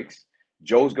few breaks.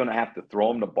 Joe's going to have to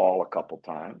throw him the ball a couple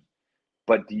times.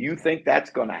 But do you think that's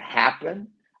going to happen?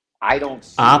 I don't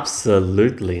see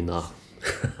Absolutely not.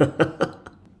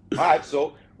 All right,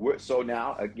 so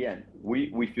now again,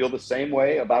 we feel the same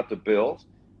way about the Bills.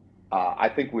 I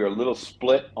think we're a little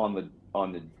split on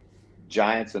the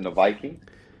Giants and the Vikings.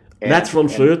 Let's run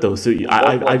through it though. So the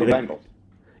Bengals.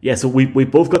 Yeah, so we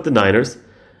both got the Niners.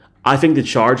 I think the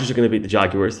Chargers are going to beat the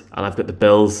Jaguars, and I've got the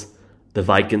Bills, the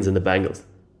Vikings, and the Bengals.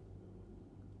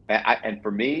 And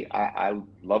for me, I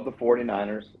love the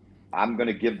 49ers. I'm going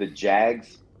to give the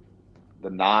Jags the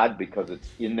nod because it's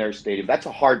in their stadium. That's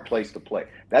a hard place to play.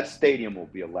 That stadium will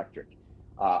be electric.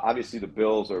 Obviously, the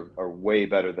Bills are way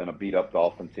better than a beat-up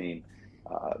Dolphin team.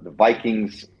 The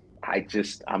Vikings,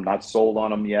 I'm not sold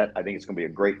on them yet. I think it's going to be a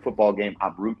great football game.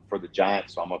 I'm rooting for the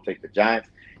Giants, so I'm going to take the Giants.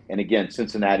 And again,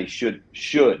 Cincinnati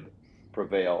should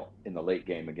prevail in the late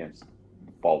game against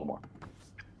Baltimore.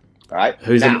 All right?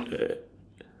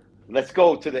 Let's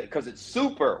go to because it's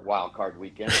super wild card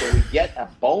weekend. So we get a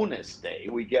bonus day.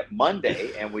 We get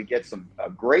Monday, and we get a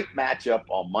great matchup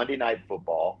on Monday Night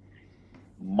Football.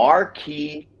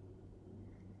 Marquee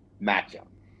matchup,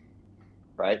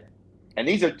 right? And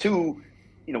these are two,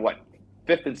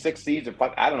 fifth and sixth seeds or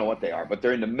five, I don't know what they are, but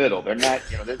they're in the middle. They're not,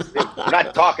 we're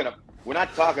not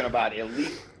talking about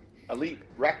elite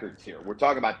records here. We're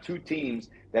talking about two teams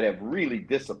that have really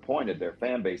disappointed their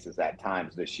fan bases at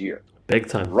times this year. Big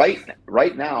time.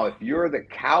 Right now, if you're the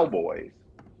Cowboys,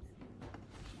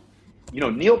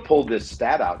 Neil pulled this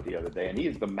stat out the other day, and he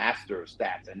is the master of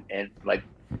stats. And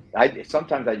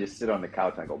sometimes I just sit on the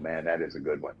couch and I go, man, that is a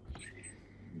good one.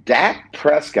 Dak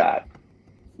Prescott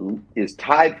is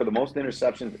tied for the most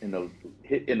interceptions in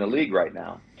the league right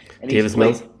now, and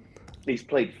he's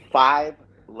played 5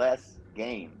 less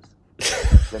games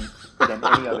than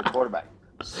any other quarterback.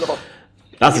 So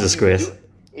that's a disgrace.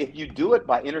 If you do it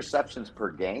by interceptions per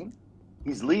game,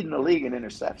 he's leading the league in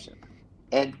interceptions.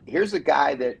 And here's a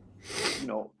guy that,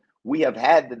 we have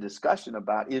had the discussion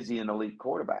about, is he an elite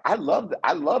quarterback? I love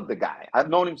the guy. I've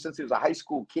known him since he was a high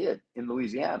school kid in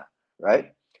Louisiana,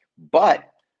 right? But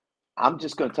I'm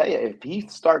just going to tell you, if he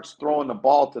starts throwing the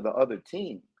ball to the other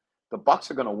team, the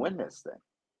Bucs are going to win this thing.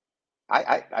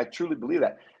 I truly believe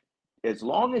that. As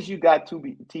long as you got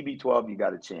TB12, you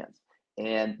got a chance.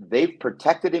 And they've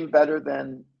protected him better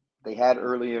than they had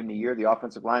earlier in the year. The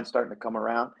offensive line starting to come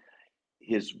around.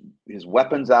 His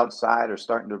weapons outside are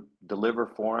starting to deliver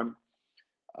for him.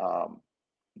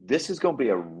 This is going to be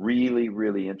a really,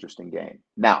 really interesting game.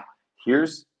 Now,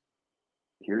 here's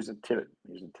a tip.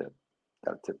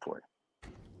 Got a tip for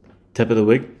you. Tip of the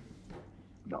week?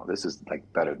 No, this is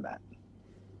better than that.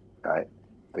 All right.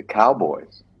 The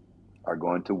Cowboys are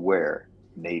going to wear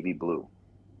navy blue.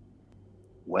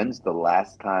 When's the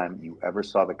last time you ever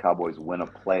saw the Cowboys win a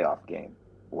playoff game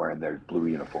wearing their blue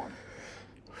uniform?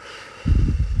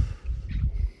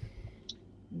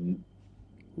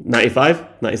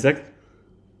 95? 96?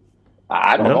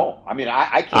 I don't know. I mean,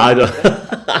 I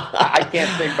can't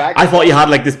think back. I thought you had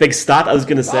this big stat. I was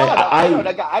going to say.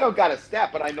 I don't got a stat,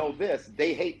 but I know this.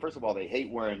 First of all, they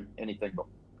hate wearing anything but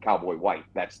cowboy white.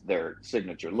 That's their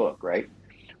signature look, right?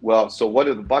 Well, so what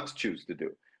do the Bucs choose to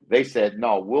do? They said,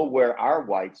 no, we'll wear our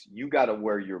whites. You got to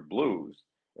wear your blues,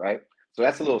 right? So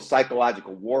that's a little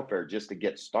psychological warfare just to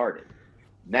get started.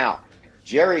 Now,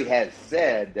 Jerry has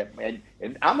said that,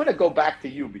 and I'm going to go back to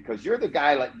you because you're the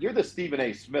guy, you're the Stephen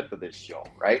A. Smith of this show,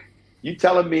 right? You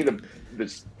telling me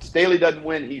the Staley doesn't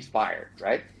win, he's fired,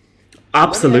 right?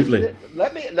 Absolutely.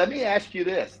 Let me ask you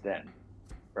this then,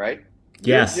 right?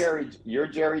 Yes. You're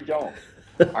Jerry Jones.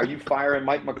 Are you firing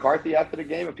Mike McCarthy after the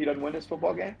game if he doesn't win this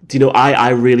football game? Do you know, I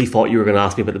really thought you were going to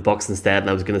ask me about the Bucs instead, and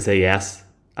I was going to say yes.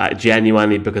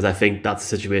 Genuinely, because I think that's a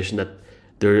situation that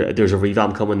there's a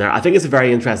revamp coming there. I think it's a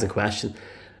very interesting question.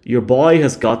 Your boy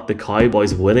has got the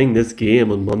Cowboys winning this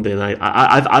game on Monday night.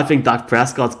 I think Dak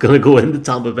Prescott's going to go into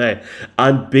Tampa Bay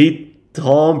and beat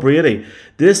Tom Brady.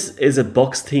 This is a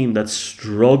Bucs team that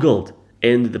struggled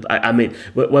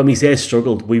when we say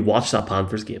struggled, we watched that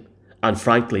Panthers game. And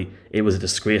frankly, it was a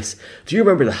disgrace. Do you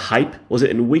remember the hype? Was it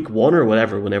in week 1 or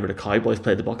whatever, whenever the Cowboys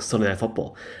played the Bucs Sunday Night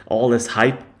Football? All this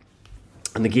hype,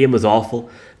 and the game was awful.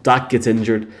 Dak gets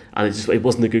injured, and it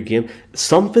wasn't a good game.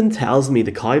 Something tells me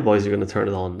the Cowboys are going to turn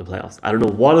it on in the playoffs. I don't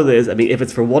know what it is. I mean, if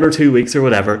it's for 1 or 2 weeks or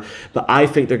whatever, but I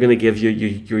think they're going to give you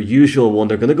your usual one.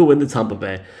 They're going to go into Tampa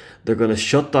Bay. They're going to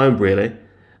shut down Brady.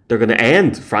 They're going to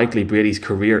end, frankly, Brady's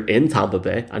career in Tampa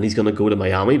Bay, and he's going to go to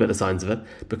Miami by the sounds of it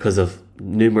because of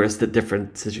numerous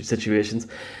different situations.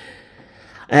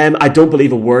 I don't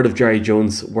believe a word of Jerry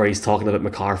Jones where he's talking about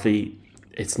McCarthy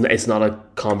it's not a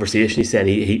conversation. He said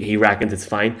he reckons it's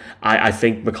fine. I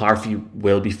think McCarthy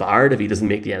will be fired if he doesn't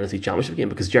make the NFC Championship game,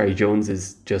 because Jerry Jones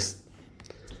is just,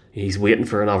 he's waiting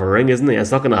for another ring, isn't he?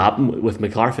 It's not going to happen with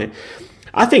McCarthy.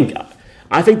 I think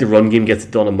the run game gets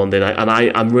it done on Monday night, and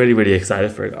I'm really, really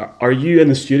excited for it. Are you in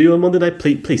the studio on Monday night?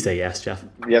 Please say yes, Jeff.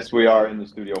 Yes, we are in the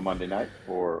studio Monday night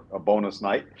for a bonus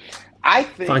night. I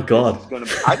think Thank God.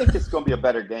 I think it's going to be a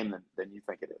better game than you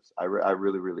think it is. I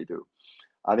really, really do.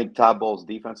 I think Todd Bowles'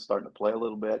 defense is starting to play a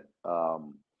little bit.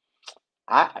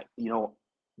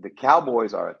 The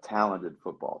Cowboys are a talented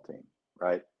football team,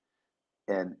 right?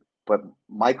 But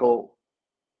Michael,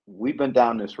 we've been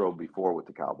down this road before with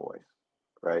the Cowboys,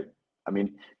 right? I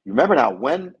mean, you remember now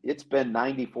when it's been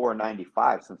 94 and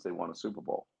 95 since they won a Super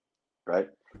Bowl, right?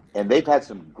 And they've had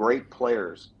some great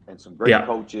players and some great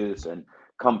coaches and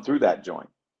come through that joint.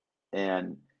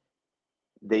 And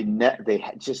they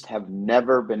just have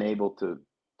never been able to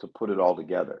put it all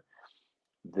together.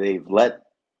 They've let,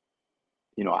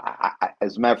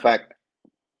 as a matter of fact,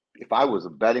 if I was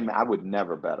a betting man, I would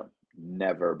never bet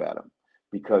them,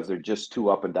 because they're just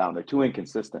too up and down. They're too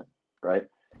inconsistent, right?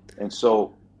 And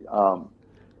so,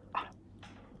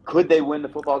 could they win the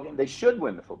football game? They should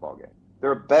win the football game.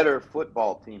 They're a better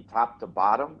football team, top to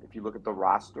bottom, if you look at the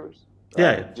rosters.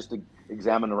 Right? Yeah. Just to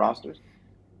examine the rosters.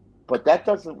 But that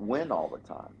doesn't win all the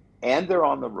time. And they're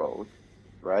on the road,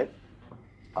 right?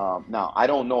 Now, I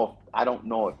don't know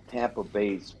if Tampa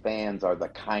Bay's fans are the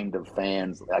kind of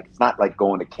fans, like, it's not like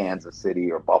going to Kansas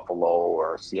City or Buffalo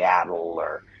or Seattle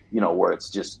or, where it's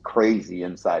just crazy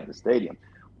inside the stadium.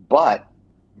 But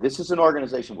this is an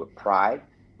organization with pride.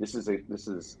 This is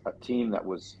a team that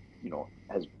was,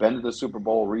 has been to the Super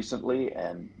Bowl recently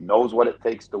and knows what it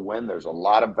takes to win. There's a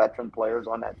lot of veteran players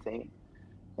on that team.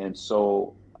 And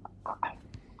so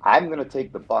I'm going to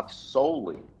take the Bucs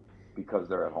solely because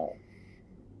they're at home.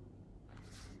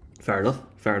 Fair enough.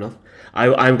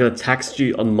 I'm going to text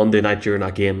you on Monday night during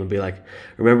that game and be like,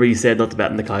 remember you said not to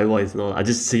bet on the Cowboys and all. I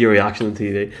just see your reaction on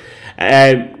TV.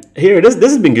 Here, this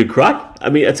has been good crack. I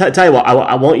mean, tell you what,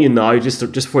 I want you now, just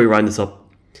before you round this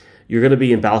up, you're going to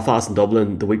be in Belfast and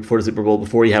Dublin the week before the Super Bowl,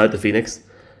 before you head out to Phoenix.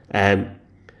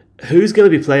 Who's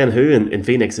going to be playing who in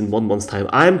Phoenix in 1 month's time?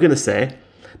 I'm going to say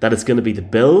that it's going to be the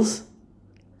Bills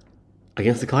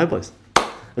against the Cowboys.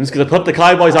 I'm just going to put the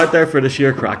Cowboys out there for the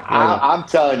sheer crack. I'm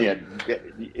telling you,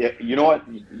 you know what?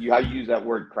 I use that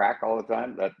word crack all the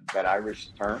time, that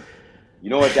Irish term. You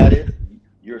know what that is?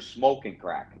 You're smoking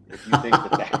crack. If you think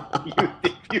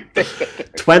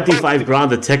that 25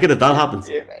 grand a ticket if that happens.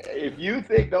 If you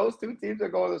think those two teams are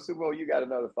going to the Super Bowl, you got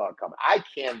another thought coming. I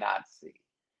cannot see,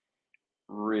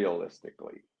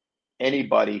 realistically,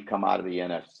 anybody come out of the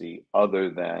NFC other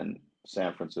than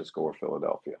San Francisco or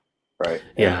Philadelphia, right?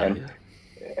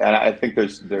 And I think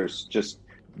there's just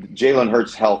Jalen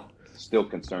Hurts' health still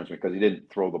concerns me, because he didn't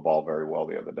throw the ball very well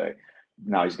the other day.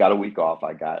 Now he's got a week off.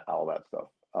 I got all that stuff.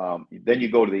 Then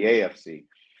you go to the AFC.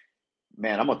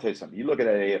 Man, I'm going to tell you something. You look at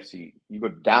that AFC, you go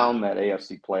down that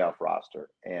AFC playoff roster,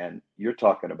 and you're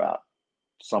talking about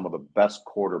some of the best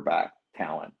quarterback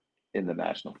talent in the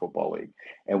National Football League.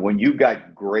 And when you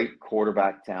got great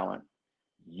quarterback talent,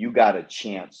 you got a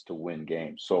chance to win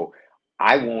games. So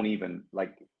I won't even,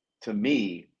 to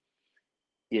me,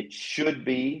 it should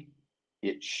be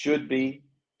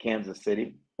Kansas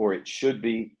City, or it should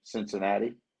be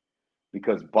Cincinnati,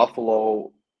 because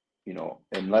Buffalo,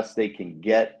 unless they can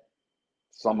get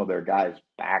some of their guys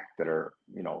back that are,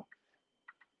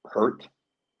 hurt,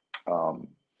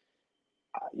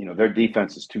 their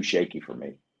defense is too shaky for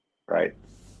me, right?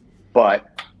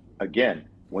 But again,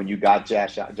 when you got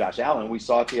Josh Allen, we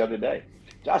saw it the other day.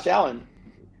 Josh Allen,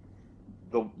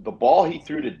 the ball he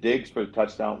threw to Diggs for the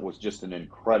touchdown was just an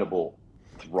incredible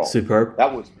throw. Superb.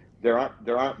 There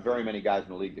aren't very many guys in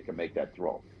the league that can make that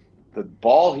throw. The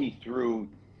ball he threw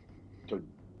to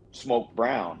Smoke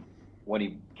Brown when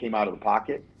he came out of the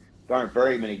pocket, there aren't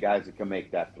very many guys that can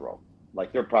make that throw.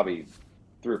 There are probably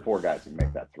 3 or 4 guys that can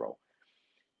make that throw.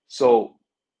 So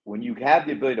when you have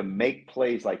the ability to make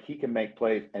plays like he can make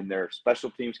plays, and their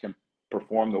special teams can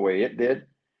perform the way it did,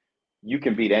 you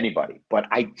can beat anybody. But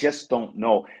I just don't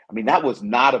know. I mean, that was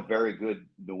not a very good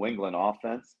New England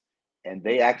offense, and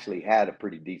they actually had a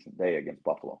pretty decent day against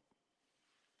Buffalo.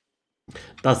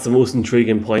 That's the most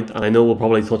intriguing point, and I know we'll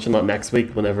probably touch on that next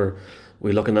week whenever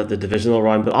we're looking at the divisional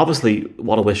round. But obviously,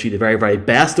 want to wish you the very, very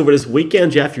best over this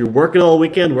weekend, Jeff. You're working all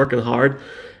weekend, working hard.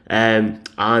 And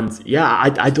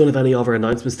yeah, I don't have any other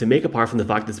announcements to make apart from the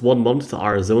fact it's 1 month to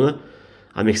Arizona.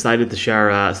 I'm excited to share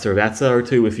a cerveza or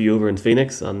two with you over in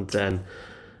Phoenix, and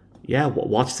yeah,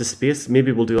 watch the space.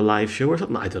 Maybe we'll do a live show or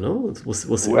something. I don't know. We'll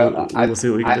see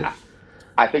what we can do.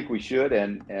 I think we should,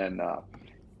 and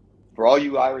for all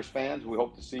you Irish fans, we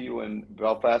hope to see you in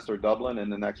Belfast or Dublin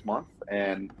in the next month.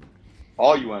 And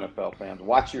all you NFL fans,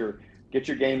 get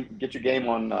your game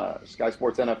on Sky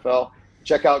Sports NFL.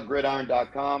 Check out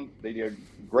gridiron.com. They do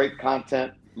great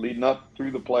content leading up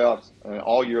through the playoffs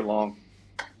all year long.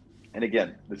 And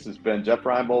again, this has been Jeff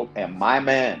Reinebold and my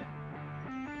man,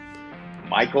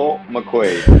 Michael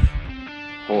McQuaid,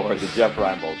 for the Jeff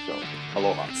Reinebold Show.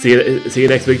 Aloha. See you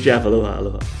next week, Jeff.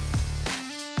 Aloha.